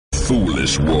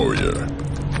foolish warrior.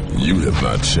 You have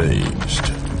not changed.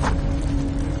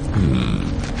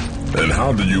 And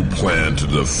how do you plan to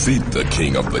defeat the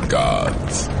King of the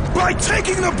Gods? By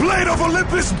taking the blade of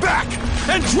Olympus back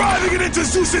and driving it into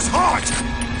Zeus's heart.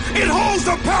 It holds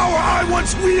the power I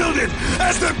once wielded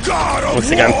as the god of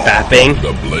Looks war. like I'm fapping.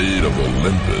 The blade of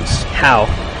Olympus. How?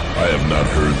 I have not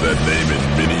heard that name in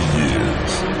many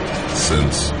years.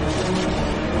 Since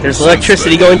There's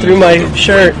electricity going through my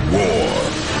shirt. war.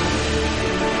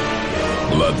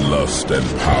 Bloodlust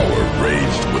and power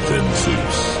raged within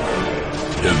Zeus.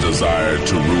 His desire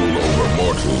to rule over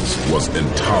mortals was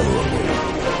intolerable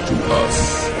to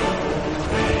us.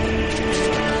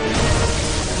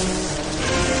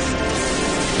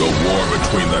 The war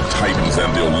between the Titans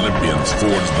and the Olympians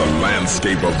forged the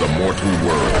landscape of the mortal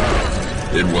world.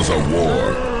 It was a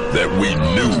war that we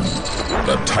knew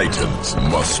the Titans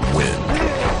must win.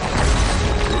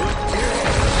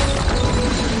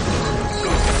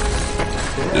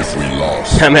 If we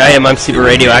lost, I'm super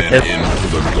radioactive. into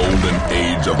the golden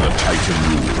age of the Titan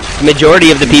rule. The majority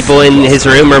of the people in his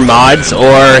room are mods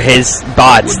or his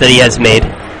bots that he has made.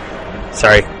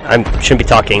 Sorry, I shouldn't be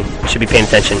talking. Should be paying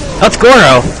attention. Oh, it's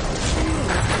Goro!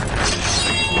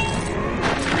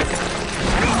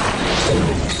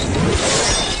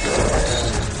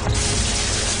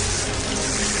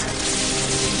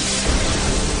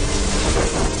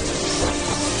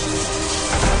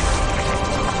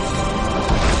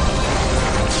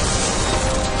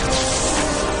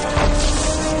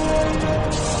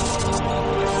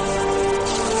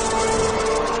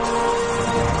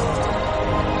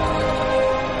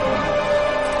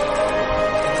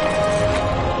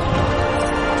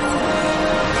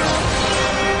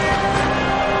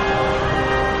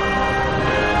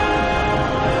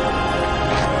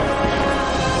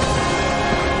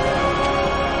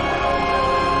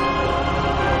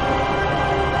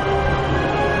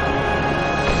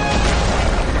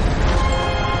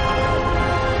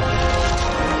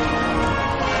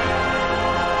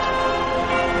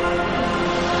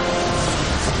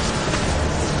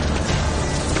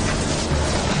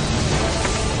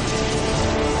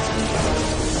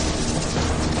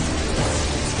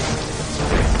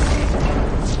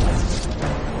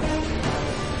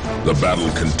 The battle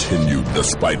continued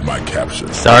despite my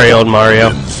capture. Sorry, old Mario.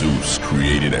 Then Zeus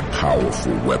created a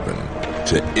powerful weapon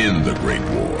to end the Great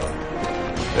War.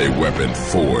 A weapon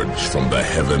forged from the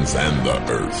heavens and the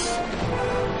earth.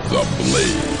 The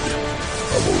Blade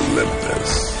of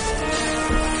Olympus.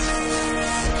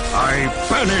 I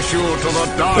banish you to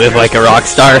the dark. Live like a rock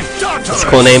star. That's a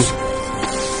cool name.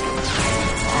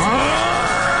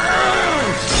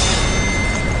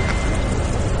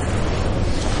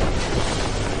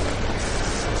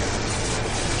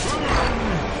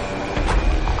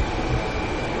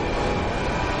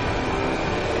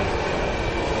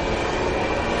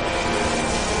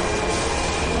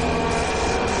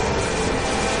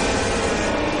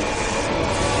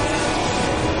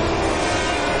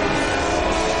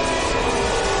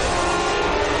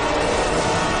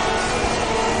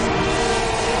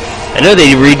 I know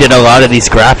they redid a lot of these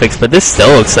graphics, but this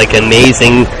still looks like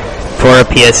amazing for a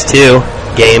PS2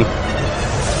 game.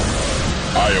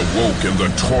 I awoke in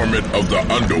the torment of the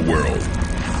underworld,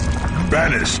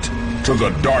 banished to the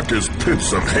darkest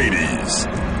pits of Hades.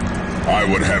 I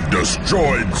would have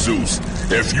destroyed Zeus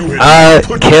if you had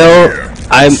put Kill. me here.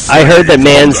 I heard that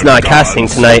Man's not casting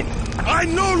tonight. I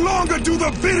no longer do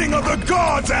the bidding of the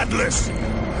gods, Atlas.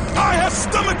 I have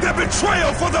stomached their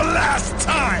betrayal for the last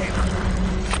time.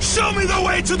 Show me the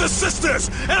way to the sisters,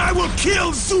 and I will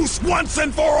kill Zeus once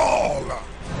and for all.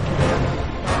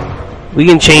 We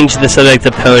can change the subject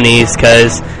to ponies,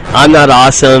 because I'm not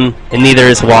awesome, and neither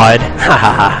is Wad. Ha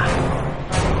ha ha.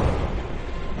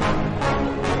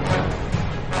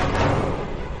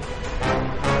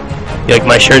 You like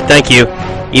my shirt? Thank you.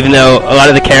 Even though a lot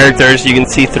of the characters you can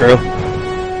see through.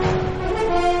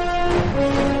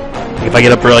 If I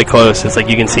get up really close, it's like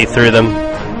you can see through them.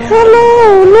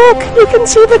 Hello, look! You can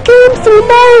see the game through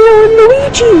Mario and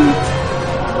Luigi!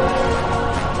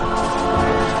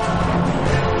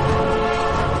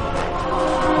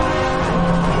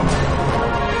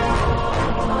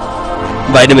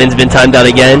 Vitamin's been timed out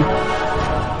again.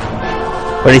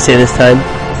 What did he say this time?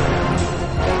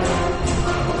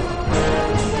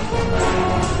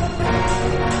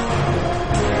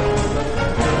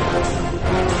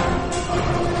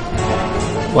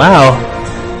 Wow.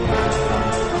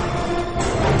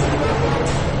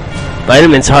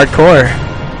 Vitamin's hardcore.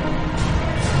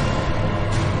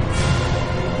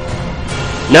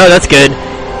 No, that's good.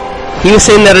 He was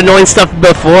saying that annoying stuff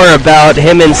before about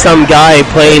him and some guy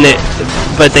playing it,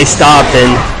 but they stopped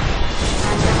and...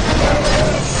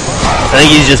 I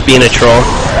think he's just being a troll.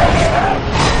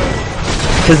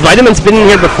 Because Vitamin's been in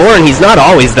here before, and he's not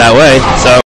always that way, so...